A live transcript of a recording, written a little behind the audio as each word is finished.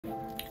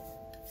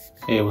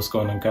Hey, what's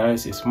going on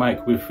guys, it's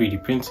Mike with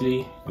 3D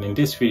Printedly, and in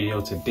this video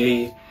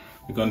today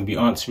we're going to be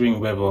answering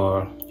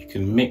whether you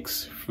can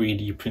mix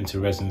 3D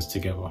printed resins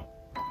together.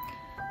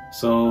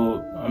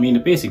 So I mean, the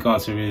basic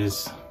answer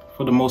is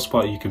for the most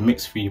part you can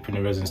mix 3D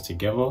printed resins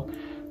together.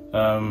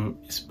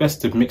 It's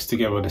best to mix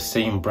together the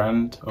same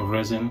brand of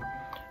resin,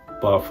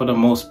 but for the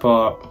most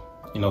part,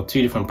 you know,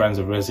 two different brands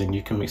of resin,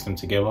 you can mix them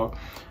together.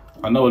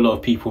 I know a lot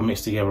of people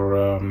mix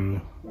together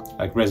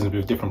like resins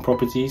with different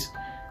properties.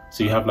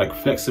 So you have like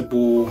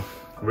flexible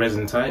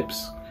resin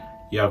types,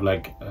 you have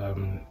like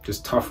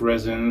just tough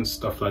resins,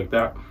 stuff like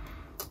that.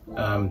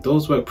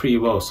 Those work pretty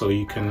well. So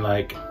you can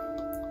like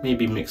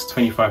maybe mix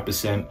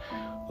 25%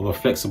 of a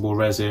flexible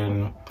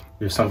resin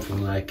with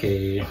something like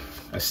a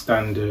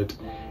standard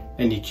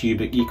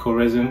Anycubic eco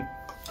resin,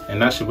 and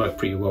that should work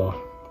pretty well.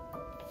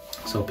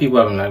 So people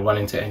haven't like run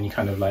into any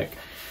kind of like,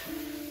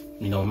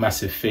 you know,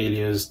 massive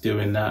failures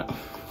doing that,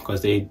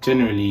 because they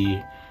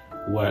generally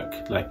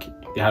work like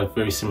they have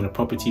very similar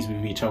properties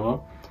with each other.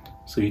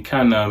 So you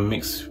can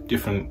mix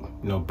different,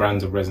 you know,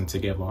 brands of resin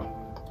together.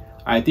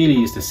 Ideally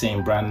use the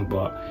same brand,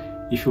 but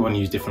if you want to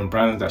use different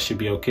brands, that should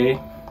be okay.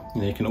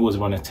 You know, you can always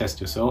run a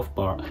test yourself,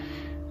 but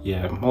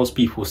yeah, most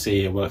people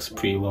say it works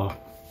pretty well.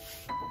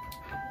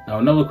 Now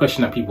another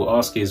question that people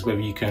ask is whether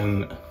you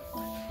can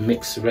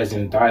mix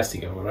resin dyes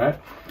together, right?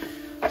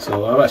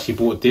 So I've actually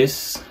bought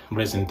this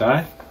resin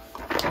dye.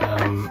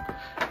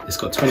 It's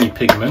got 20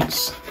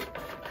 pigments,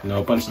 you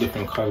know, a bunch of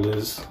different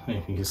colors. I don't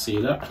know if you can see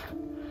that.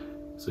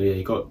 So yeah,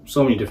 you got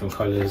so many different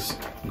colors.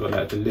 You got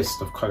like the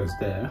list of colors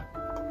there.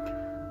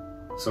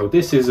 So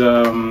this is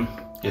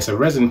it's a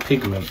resin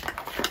pigment.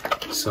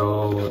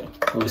 So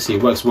obviously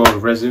it works well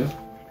with resin.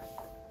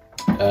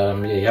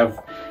 Yeah, you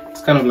have,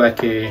 it's kind of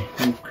like a,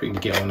 let me quickly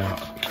get one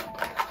out.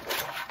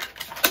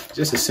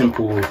 Just a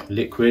simple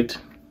liquid.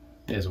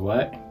 There's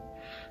white,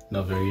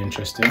 not very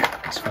interesting.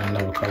 Let's find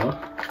another color.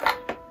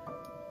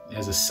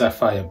 There's a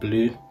sapphire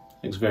blue,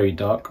 looks very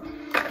dark.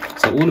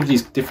 So all of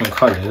these different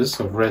colors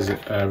of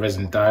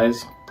resin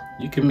dyes,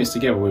 you can mix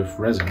together with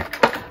resin.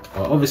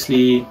 But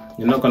obviously,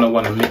 you're not going to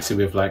want to mix it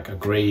with like a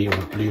grey or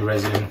blue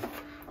resin,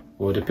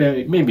 or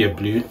maybe a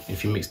blue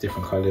if you mix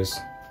different colors.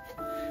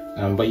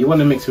 But you want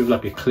to mix with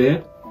like a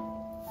clear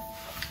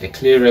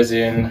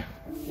resin,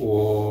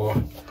 or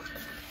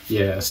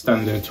yeah, a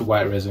standard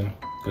white resin,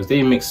 because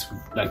they mix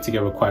like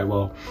together quite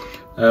well.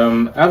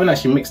 I haven't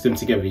actually mixed them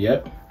together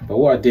yet, but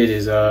what I did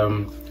is I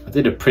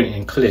did a print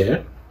in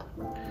clear.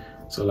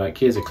 So like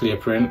here's a clear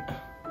print.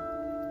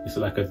 It's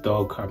like a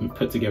dog. I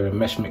put together a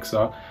mesh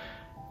mixer.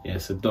 Yeah,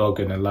 it's a dog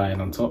and a lion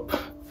on top.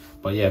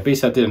 But yeah,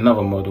 basically I did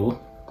another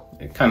model.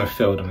 It kind of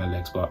failed on the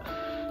legs, but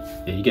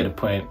yeah, you get the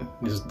point.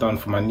 This is done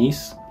for my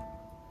niece.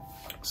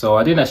 So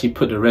I didn't actually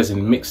put the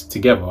resin mixed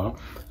together.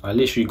 I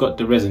literally got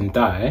the resin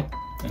dye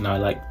and I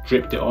like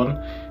dripped it on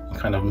and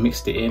kind of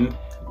mixed it in,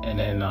 and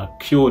then I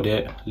cured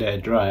it, let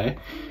it dry,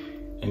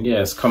 and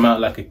yeah, it's come out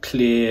like a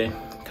clear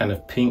kind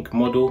of pink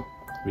model,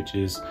 which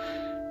is,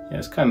 yeah,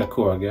 it's kind of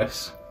cool, I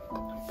guess.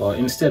 But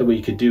instead what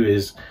you could do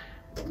is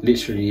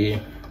literally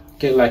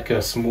get like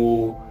a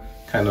small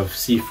kind of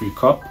see-through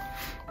cup,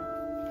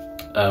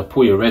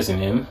 pour your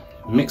resin in,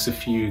 mix a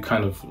few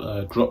kind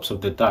of drops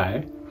of the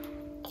dye,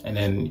 and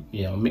then,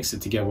 you know, mix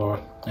it together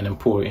and then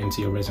pour it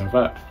into your resin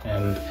vat,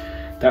 and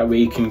that way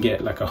you can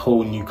get like a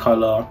whole new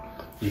color.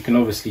 You can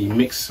obviously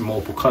mix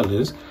multiple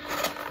colors,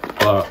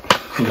 but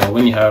you know,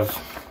 when you have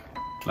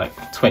like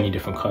 20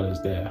 different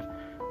colors there,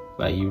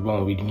 like you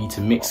won't really need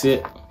to mix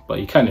it, but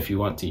you can if you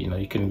want to. You know,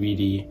 you can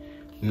really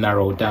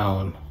narrow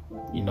down,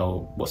 you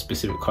know, what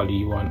specific color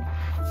you want.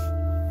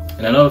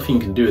 And another thing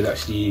you can do is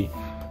actually,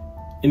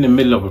 in the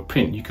middle of a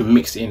print, you can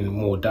mix in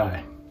more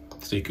dye.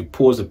 So you could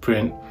pause the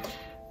print,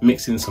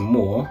 mix in some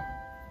more,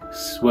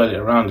 swirl it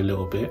around a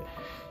little bit,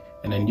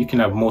 and then you can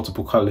have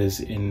multiple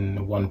colors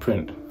in one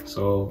print.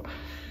 So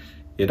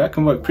yeah, that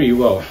can work pretty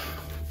well.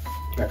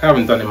 Like I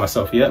haven't done it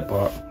myself yet,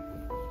 but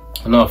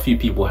I know a few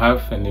people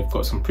have, and they've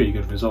got some pretty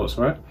good results,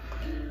 right?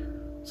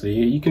 So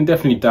yeah, you can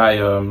definitely dye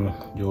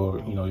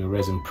your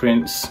resin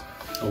prints.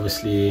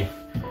 Obviously,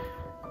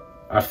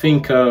 I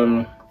think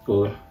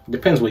well, it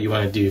depends what you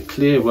want to do.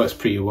 Clear works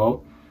pretty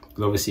well,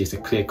 because obviously it's a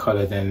clear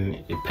color,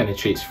 then it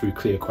penetrates through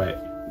clear quite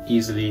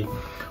easily.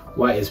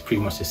 White is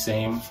pretty much the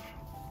same.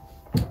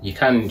 You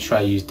can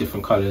try use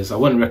different colors. I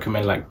wouldn't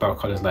recommend like dark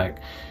colors like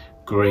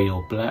gray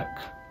or black,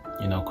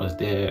 you know, because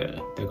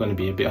they're going to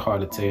be a bit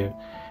harder to, you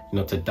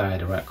know, to dye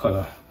the right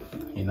color,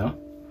 you know.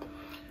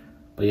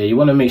 But yeah, you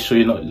want to make sure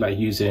you're not like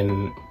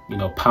using, you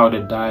know,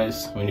 powdered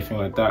dyes or anything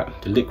like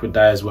that. The liquid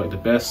dyes work the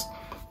best.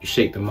 You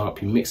shake them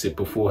up, you mix it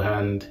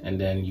beforehand, and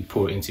then you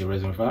pour it into your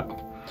resin vat.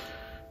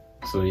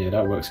 So yeah,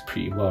 that works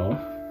pretty well.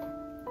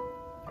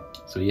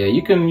 So yeah,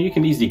 you can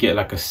easily get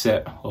like a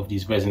set of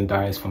these resin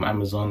dyes from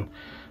Amazon.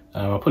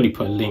 I'll probably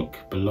put a link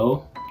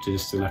below to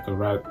just like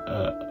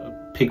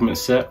a pigment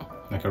set,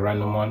 like a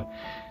random one.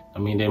 I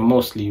mean, they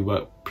mostly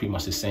work pretty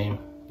much the same.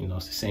 You know,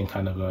 it's the same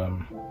kind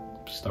of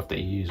stuff that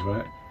you use,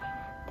 right?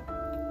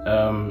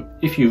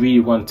 If you really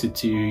wanted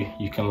to,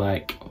 you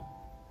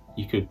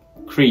could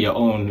create your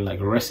own like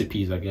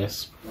recipes, I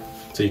guess.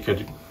 So you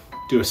could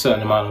do a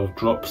certain amount of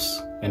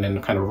drops and then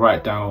kind of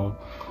write down,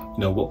 you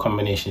know, what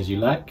combinations you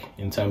like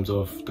in terms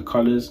of the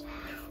colors,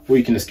 or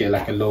you can just get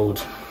like a load,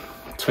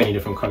 20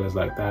 different colors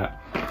like that,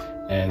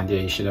 and yeah,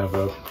 you should have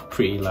a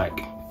pretty like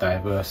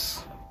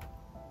diverse,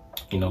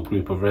 you know,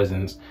 group of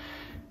resins.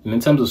 And in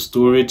terms of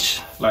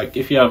storage, like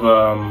if you have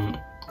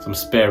some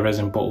spare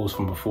resin bottles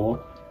from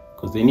before,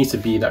 because they need to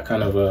be that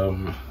kind of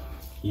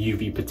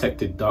UV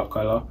protected dark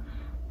color,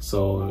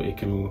 so it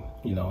can,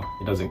 you know,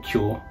 it doesn't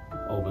cure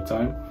over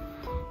time.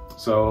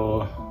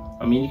 So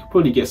I mean, you could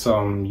probably get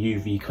some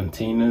UV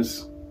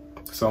containers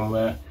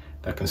somewhere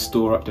that can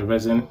store up the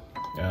resin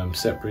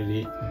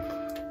separately,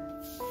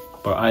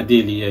 but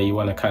ideally, yeah, you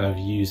want to kind of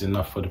use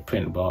enough for the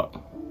print, but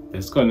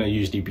there's gonna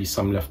usually be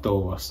some left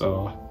over.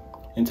 So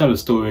in terms of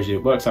storage, it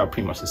works out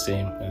pretty much the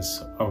same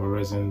as other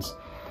resins.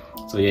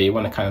 So yeah, you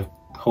want to kind of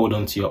hold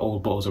on to your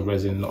old bottles of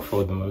resin, not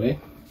throw them away.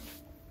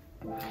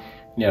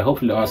 Yeah,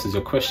 hopefully that answers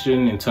your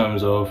question in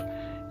terms of,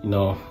 you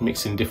know,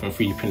 mixing different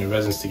 3D printed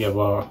resins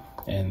together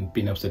and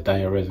being able to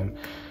dye your resin.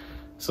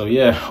 So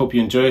yeah, hope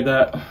you enjoyed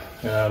that.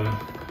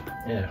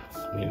 Yeah,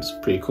 I mean, it's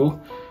pretty cool.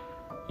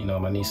 You know,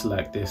 my niece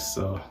liked this,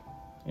 so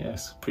yeah,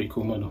 it's a pretty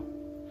cool model.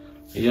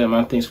 But yeah,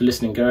 man, thanks for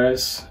listening,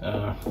 guys.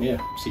 Yeah,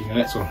 see you in the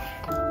next one.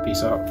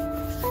 Peace out.